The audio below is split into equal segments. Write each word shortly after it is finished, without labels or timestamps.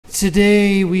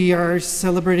Today we are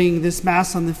celebrating this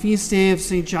Mass on the feast day of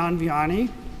St. John Vianney.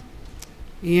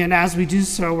 And as we do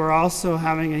so, we're also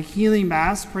having a healing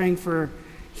Mass, praying for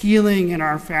healing in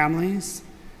our families.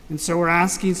 And so we're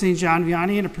asking St. John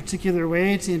Vianney in a particular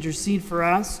way to intercede for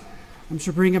us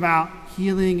to bring about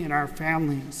healing in our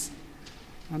families.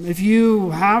 If you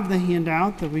have the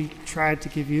handout that we tried to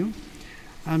give you,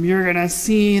 you're going to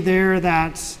see there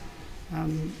that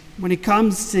when it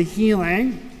comes to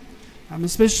healing,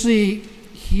 especially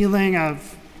healing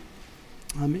of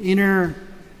inner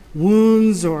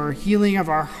wounds or healing of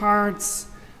our hearts,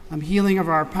 healing of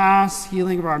our past,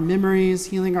 healing of our memories,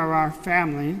 healing of our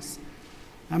families.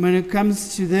 When it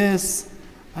comes to this,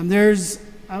 there's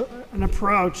an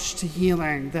approach to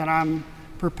healing that I'm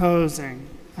proposing.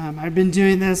 I've been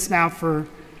doing this now for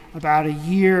about a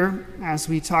year as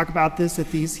we talk about this at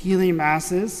these healing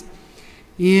masses.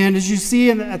 And as you see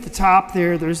at the top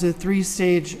there's a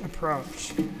three-stage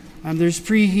approach. There's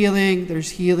pre-healing,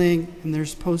 there's healing, and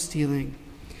there's post-healing.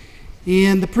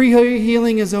 And the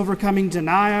pre-healing is overcoming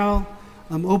denial,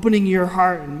 opening your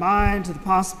heart and mind to the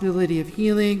possibility of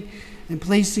healing, and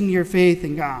placing your faith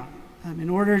in God. In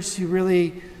order to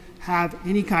really have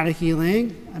any kind of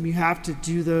healing, you have to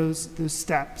do those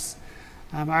steps.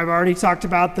 I've already talked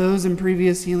about those in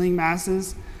previous healing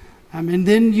masses. And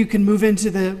then you can move into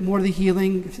the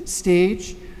healing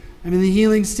stage. In the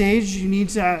healing stage, you need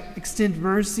to extend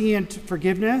mercy and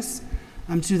forgiveness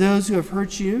to those who have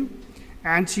hurt you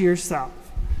and to yourself.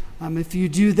 If you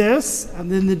do this,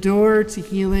 then the door to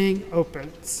healing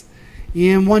opens.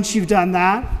 And once you've done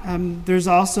that, there's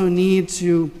also a need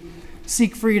to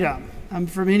seek freedom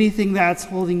from anything that's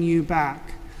holding you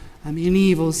back. Any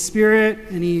evil spirit,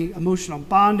 any emotional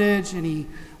bondage, any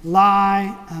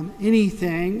lie,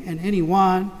 anything and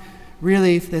anyone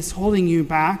really that's holding you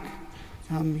back,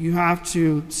 you have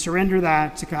to surrender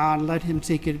that to God and let him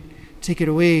take it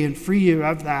away and free you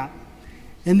of that.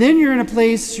 And then you're in a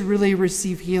place to really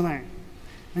receive healing.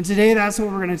 And today that's what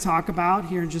we're going to talk about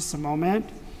here in just a moment.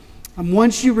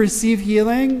 Once you receive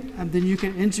healing, then you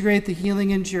can integrate the healing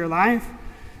into your life,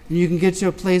 and you can get to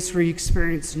a place where you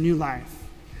experience new life.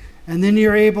 And then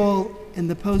you're able, in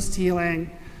the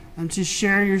post-healing, to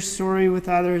share your story with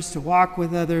others, to walk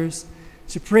with others,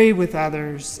 to pray with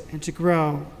others, and to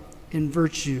grow in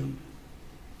virtue.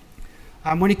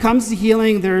 When it comes to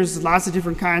healing, there's lots of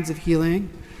different kinds of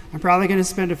healing. I'm probably going to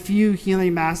spend a few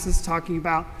healing masses talking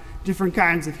about different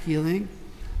kinds of healing.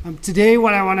 Today,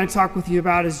 what I want to talk with you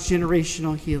about is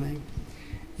generational healing.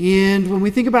 And when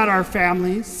we think about our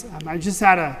families, I just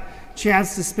had a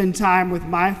chance to spend time with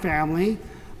my family.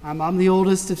 I'm the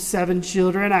oldest of 7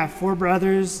 children. I have 4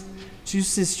 brothers, 2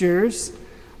 sisters.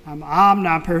 I'm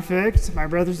not perfect. My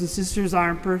brothers and sisters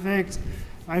aren't perfect.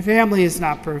 My family is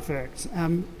not perfect.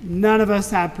 None of us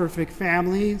have perfect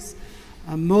families.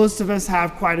 Most of us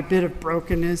have quite a bit of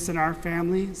brokenness in our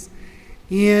families.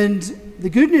 And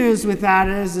the good news with that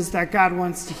is that God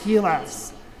wants to heal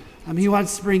us. He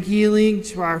wants to bring healing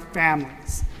to our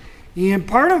families. And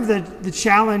part of the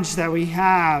challenge that we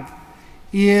have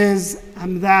is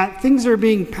that things are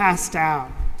being passed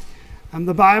down.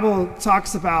 The Bible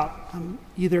talks about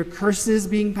either curses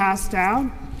being passed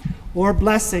down or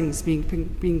blessings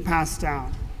being passed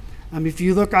down. If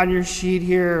you look on your sheet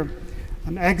here,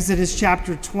 Exodus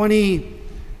chapter 20,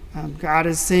 God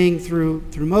is saying through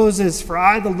Moses, "For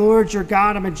I, the Lord your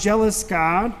God, am a jealous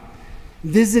God,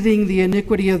 visiting the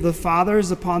iniquity of the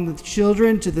fathers upon the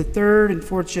children to the 3rd and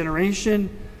 4th generation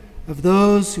of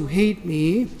those who hate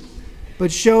me,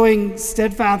 but showing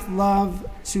steadfast love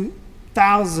to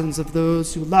thousands of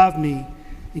those who love me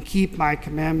and keep my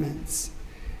commandments."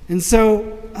 And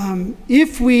so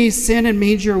if we sin in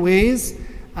major ways,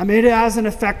 it has an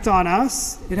effect on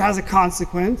us. It has a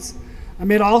consequence.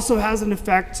 It also has an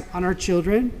effect on our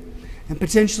children and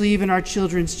potentially even our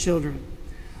children's children.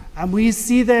 We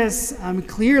see this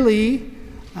clearly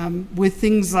with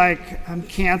things like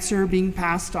cancer being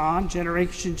passed on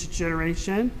generation to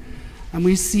generation. And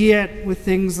we see it with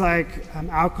things like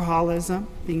alcoholism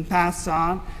being passed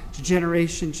on to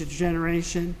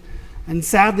generation. And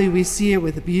sadly, we see it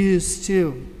with abuse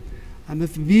too.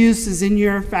 If abuse is in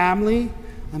your family,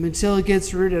 until it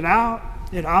gets rooted out,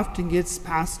 it often gets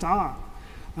passed on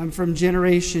from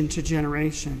generation to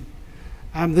generation.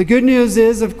 The good news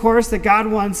is, of course, that God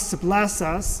wants to bless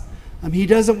us. He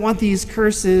doesn't want these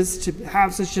curses to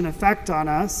have such an effect on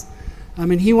us.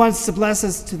 And he wants to bless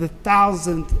us to the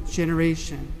 1000th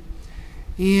generation.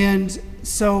 And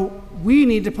so we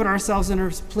need to put ourselves in a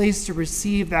place to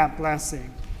receive that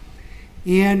blessing.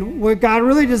 And what God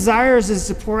really desires is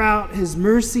to pour out his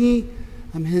mercy,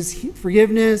 his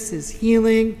forgiveness, his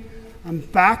healing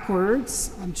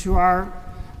backwards to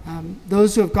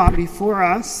those who have gone before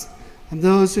us, and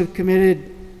those who have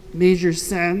committed major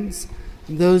sins,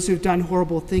 and those who have done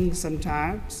horrible things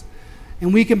sometimes.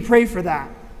 And we can pray for that.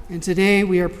 And today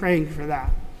we are praying for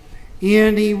that.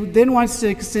 And he then wants to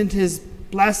extend his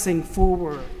blessing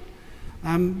forward.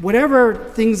 Whatever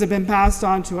things have been passed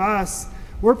on to us,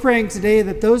 we're praying today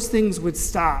that those things would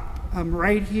stop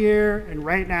right here and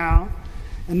right now,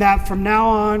 and that from now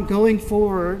on, going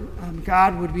forward,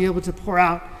 God would be able to pour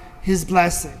out his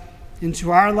blessing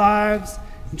into our lives,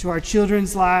 into our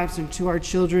children's lives, into our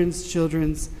children's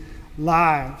children's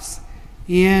lives.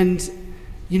 And,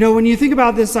 when you think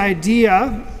about this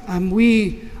idea,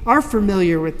 we are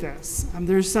familiar with this.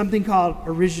 There's something called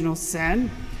original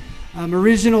sin.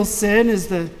 Original sin is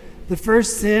the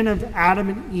first sin of Adam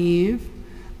and Eve.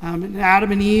 And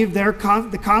Adam and Eve,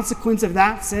 the consequence of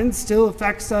that sin still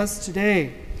affects us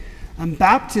today.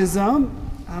 Baptism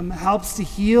helps to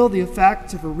heal the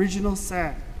effect of original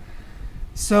sin.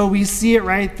 So we see it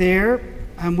right there.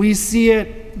 We see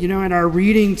it, in our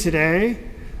reading today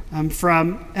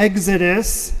from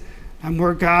Exodus,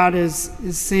 where God is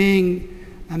saying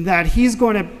that he's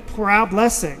going to pour out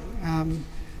blessing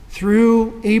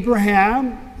through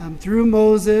Abraham, through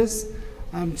Moses,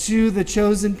 to the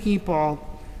chosen people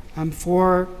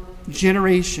for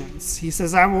generations. He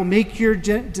says, I will make your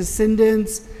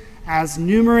descendants as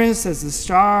numerous as the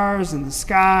stars in the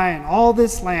sky and all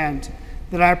this land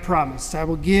that I promised. I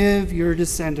will give your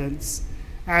descendants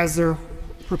as their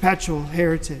perpetual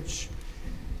heritage.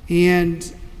 And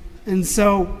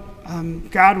so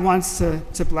God wants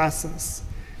to bless us.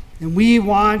 And we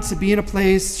want to be in a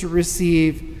place to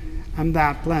receive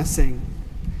that blessing.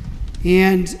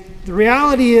 And the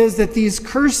reality is that these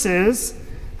curses,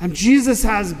 Jesus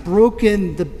has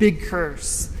broken the big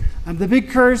curse. The big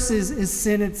curse is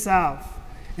sin itself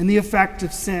and the effect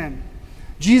of sin.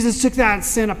 Jesus took that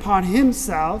sin upon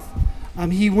himself.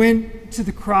 He went to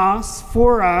the cross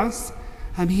for us.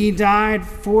 He died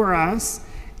for us.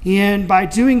 And by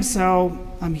doing so,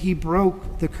 he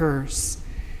broke the curse.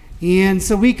 And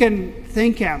so we can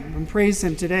thank him and praise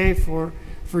him today for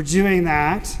doing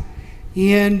that.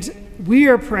 And we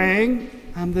are praying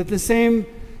that the same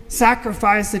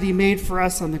sacrifice that he made for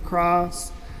us on the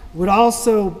cross would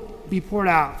also be poured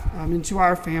out into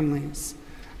our families,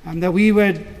 that we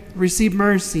would receive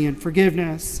mercy and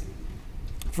forgiveness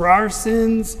for our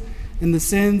sins and the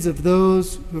sins of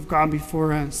those who have gone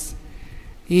before us,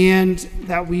 and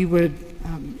that we would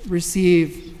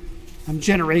receive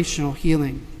generational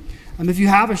healing. If you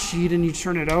have a sheet and you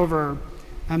turn it over,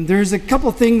 there's a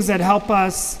couple things that help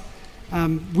us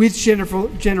with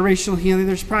generational healing.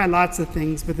 There's probably lots of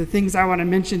things, but the things I want to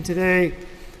mention today,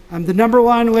 the number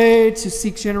one way to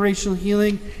seek generational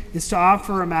healing is to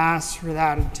offer a mass for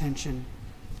that intention.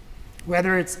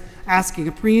 Whether it's asking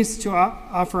a priest to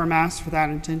offer a mass for that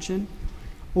intention,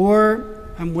 or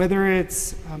whether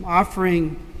it's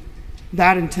offering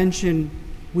that intention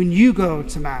when you go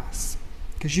to mass,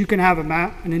 because you can have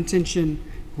an intention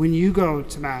when you go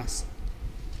to mass.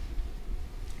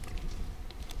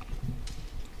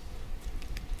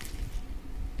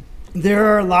 There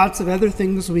are lots of other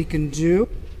things we can do.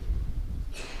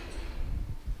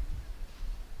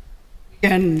 We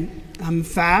can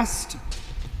fast.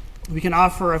 We can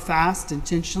offer a fast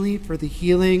intentionally for the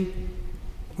healing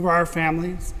of our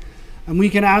families. And we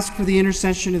can ask for the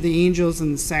intercession of the angels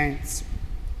and the saints.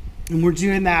 And we're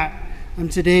doing that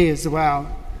today as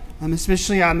well,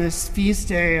 especially on this feast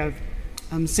day of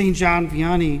St. John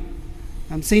Vianney.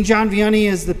 St. John Vianney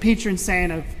is the patron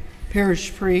saint of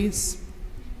parish priests.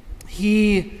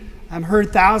 He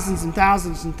heard thousands and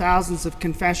thousands and thousands of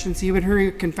confessions. He would hear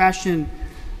a confession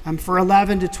for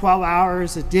 11 to 12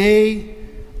 hours a day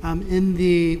in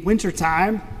the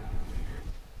wintertime,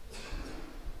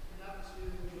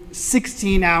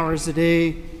 16 hours a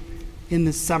day in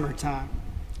the summertime.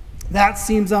 That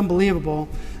seems unbelievable,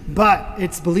 but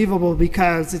it's believable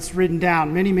because it's written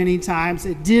down many, many times.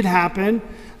 It did happen,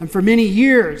 and for many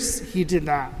years he did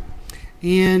that.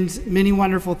 And many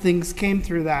wonderful things came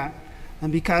through that,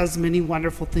 and because many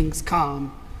wonderful things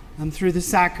come through the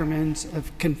sacrament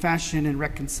of confession and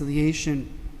reconciliation.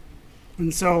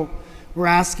 And so we're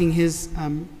asking his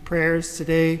prayers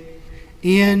today.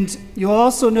 And you'll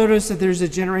also notice that there's a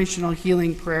generational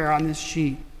healing prayer on this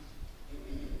sheet.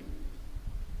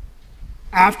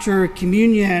 After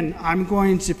communion, I'm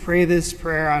going to pray this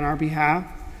prayer on our behalf,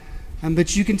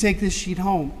 but you can take this sheet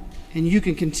home and you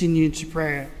can continue to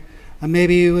pray it.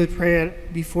 Maybe you would pray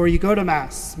it before you go to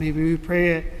Mass. Maybe we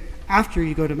pray it after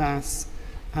you go to Mass.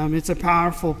 It's a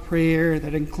powerful prayer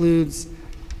that includes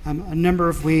a number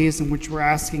of ways in which we're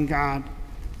asking God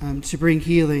to bring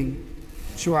healing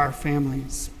to our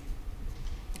families.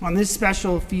 On this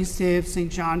special feast day of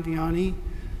St. John Vianney,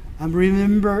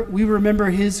 we remember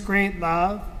his great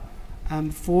love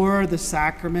for the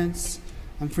sacraments,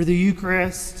 for the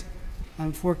Eucharist,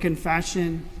 for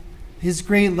confession, his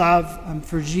great love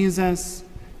for Jesus,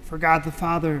 for God the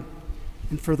Father,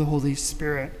 and for the Holy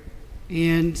Spirit.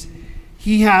 And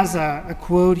he has a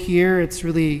quote here. It's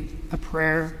really a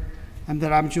prayer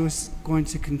that I'm just going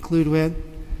to conclude with.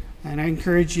 And I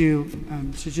encourage you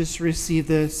to just receive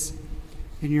this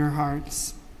in your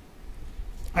hearts.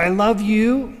 I love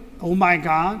you, O my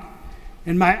God,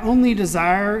 and my only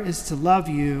desire is to love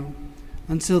you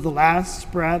until the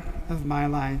last breath of my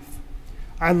life.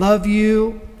 I love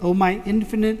you, O my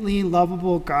infinitely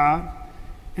lovable God,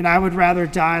 and I would rather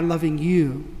die loving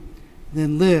you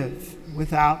than live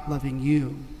without loving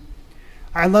you.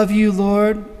 I love you,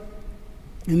 Lord,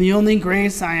 and the only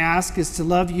grace I ask is to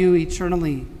love you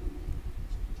eternally.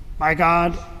 My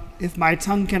God, if my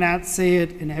tongue cannot say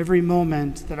it in every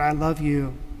moment that I love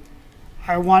you,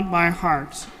 I want my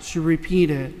heart to repeat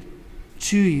it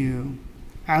to you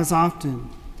as often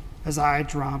as I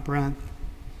draw breath.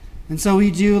 And so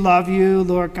we do love you,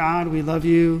 Lord God. We love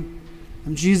you,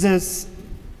 Jesus,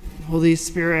 Holy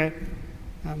Spirit.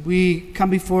 We come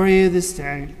before you this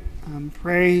day,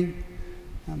 praying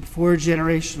for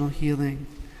generational healing,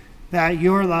 that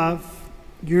your love,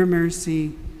 your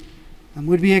mercy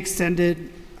would be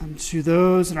extended to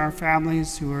those in our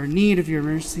families who are in need of your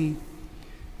mercy,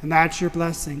 and that your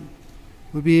blessing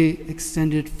would be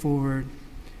extended forward.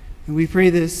 And we pray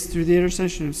this through the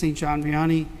intercession of St. John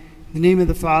Vianney, in the name of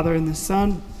the Father, and the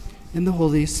Son, and the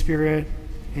Holy Spirit.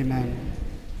 Amen.